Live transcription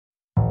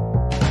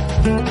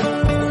Hey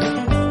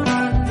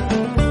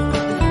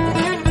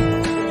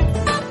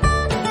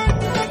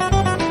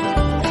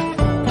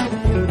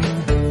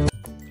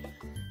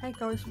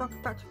guys,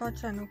 welcome back to my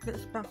channel,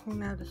 Glitz Back on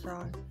Now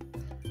Design.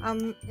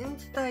 In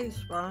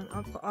today's one,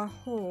 I've got a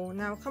haul.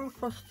 Now, I've come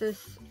across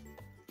this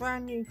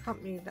brand new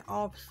company that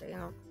I've seen,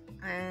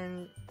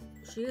 and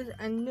she is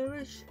a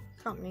newish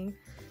company.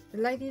 The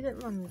lady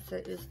that runs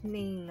it is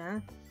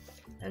Nina,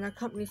 and her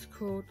company's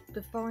called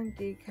Divine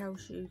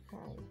Decals UK.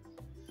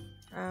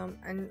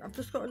 And I've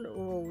just got a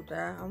little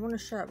order. I want to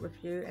share it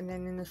with you, and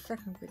then in the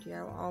second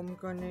video, I'm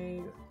going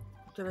to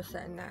do a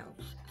set of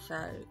nails. So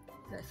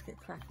let's get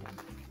cracking.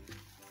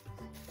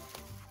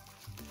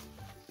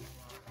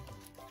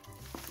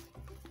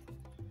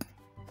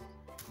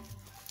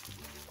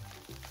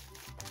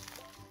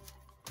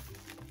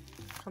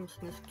 Comes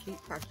in this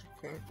cute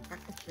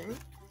packaging,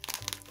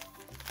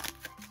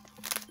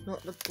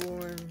 not the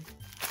boring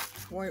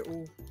white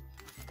or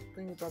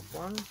green bob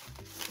one.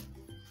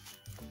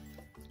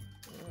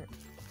 Yeah.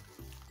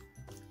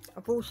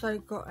 I've also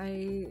got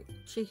a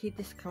cheeky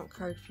discount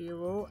code for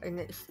you all, and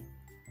it's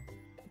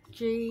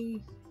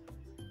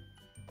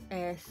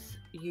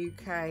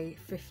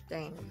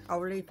GSUK15.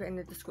 I'll leave it in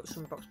the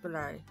description box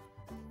below.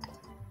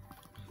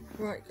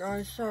 Right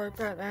guys, sorry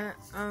about that.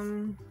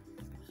 So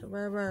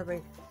where were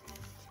we?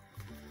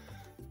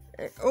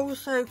 It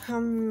also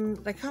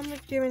they come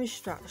with your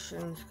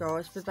instructions,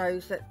 guys, for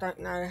those that don't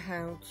know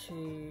how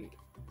to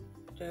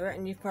do it,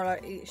 and you follow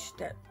each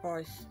step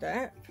by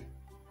step,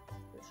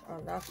 which I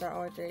love that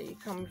idea. You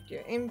come with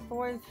your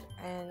invoice,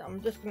 and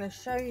I'm just going to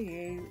show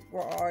you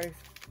what I've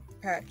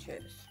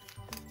purchased.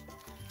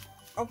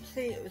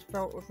 Obviously it was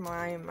bought with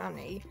my own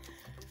money,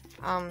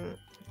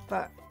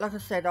 but like I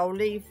said, I'll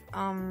leave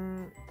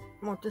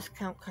my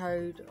discount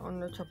code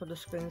on the top of the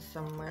screen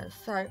somewhere.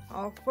 So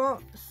I've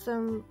got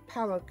some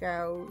Power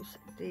Girls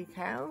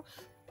decals.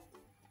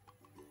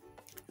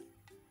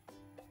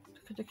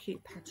 Look at the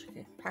cute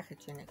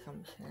packaging it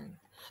comes in,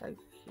 so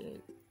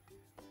cute.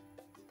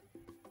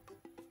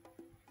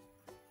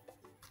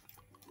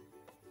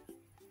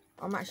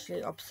 I'm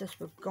actually obsessed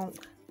with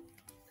gonk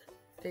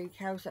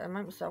decals at the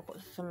moment, so I've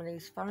got some of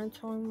these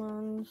Valentine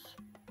ones.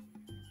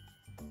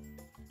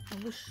 I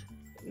wish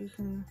you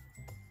can.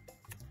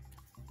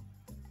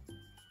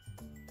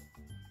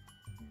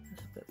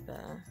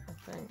 There, I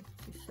think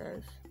she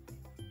says.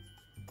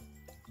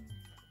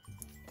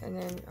 And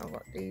then I've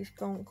got these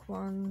gonk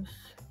ones.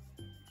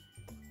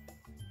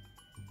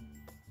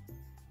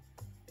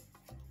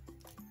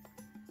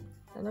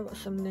 And I've got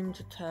some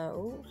Ninja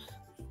Turtles,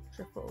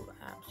 which I thought were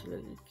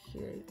absolutely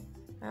cute.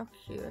 How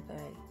cute are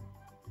they?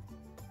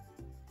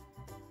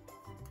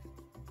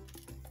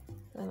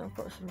 Then I've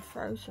got some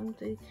Frozen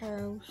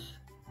decals.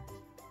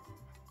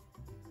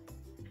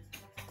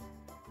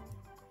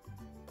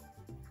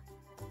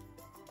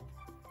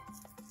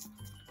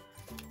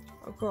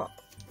 I've got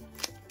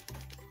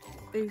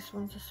these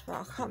ones as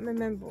well. I can't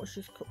remember what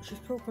she's called. She's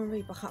called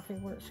Marie, but I can't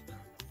think what it's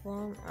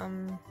from.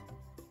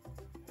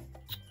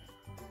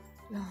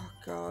 Oh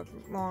god,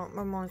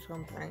 my mind's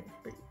gone blank,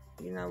 but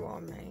you know what I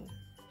mean.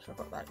 So I've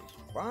got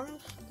those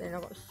ones. Then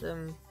I've got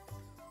some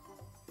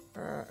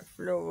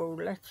floral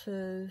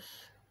letters,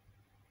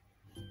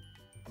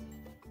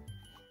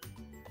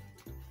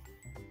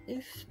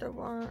 Easter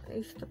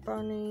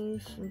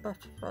bunnies, and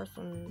butterflies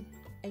and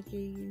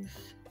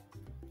eggies.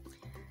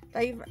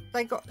 They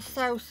got the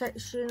sale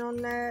section on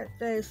there.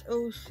 There's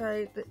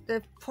also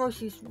the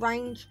prices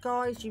range,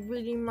 guys. You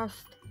really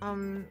must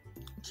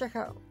check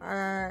out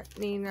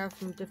Nina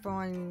from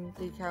Divine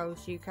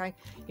Decals UK.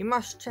 You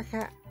must check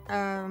out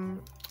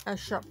her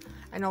shop,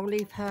 and I'll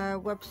leave her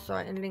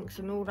website and links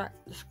and all that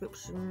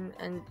description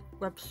and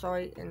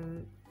website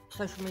and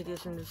social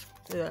medias in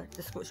the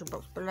description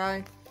box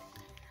below.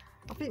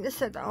 I think the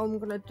set that I'm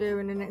going to do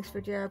in the next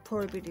video will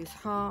probably be these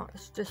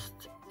hearts,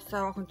 just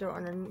so I can do it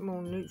on a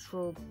more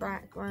neutral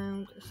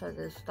background. So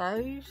there's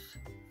those.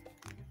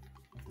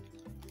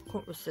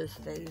 What was this?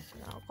 These?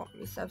 I've got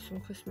myself some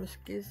Christmas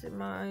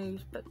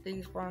gizmos, but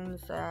these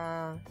ones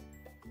are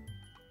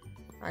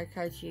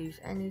okay to use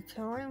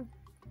anytime.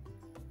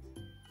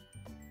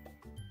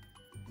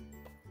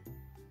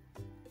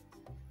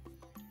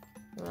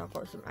 And I've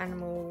got some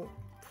animal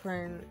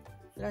print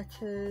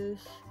letters.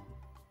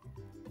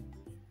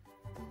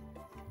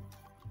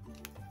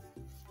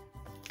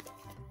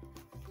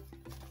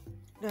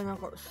 Then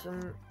I've got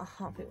some, I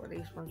can't think what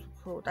these ones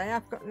were called. They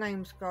have got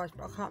names, guys,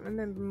 but I can't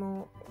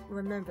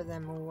remember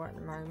them all at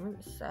the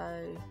moment.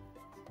 So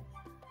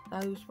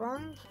those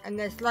ones, and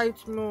there's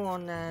loads more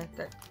on there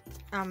that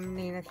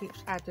Nina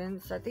keeps adding.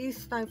 So these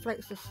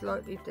snowflakes are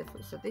slightly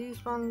different. So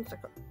these ones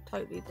have got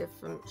totally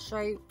different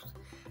shapes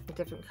and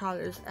different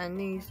colours, and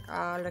these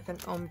are like an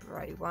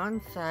ombre one.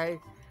 So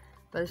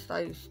there's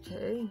those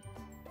two.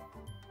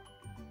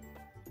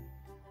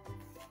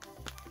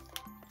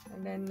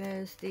 And then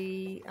there's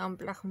the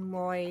black and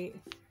white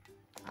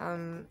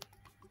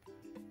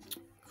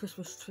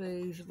Christmas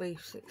trees,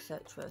 wreaths,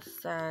 etc.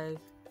 So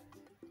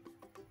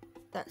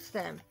that's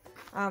them.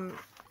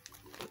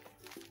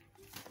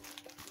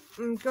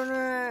 I'm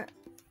gonna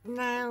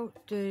now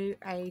do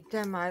a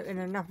demo in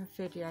another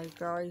video,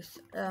 guys.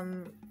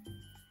 Oh,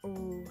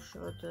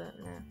 should I do it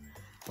now?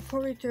 I'll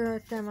probably do a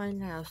demo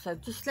now, so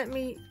just let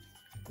me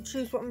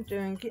choose what I'm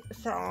doing, get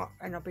set up,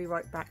 and I'll be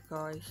right back,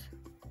 guys.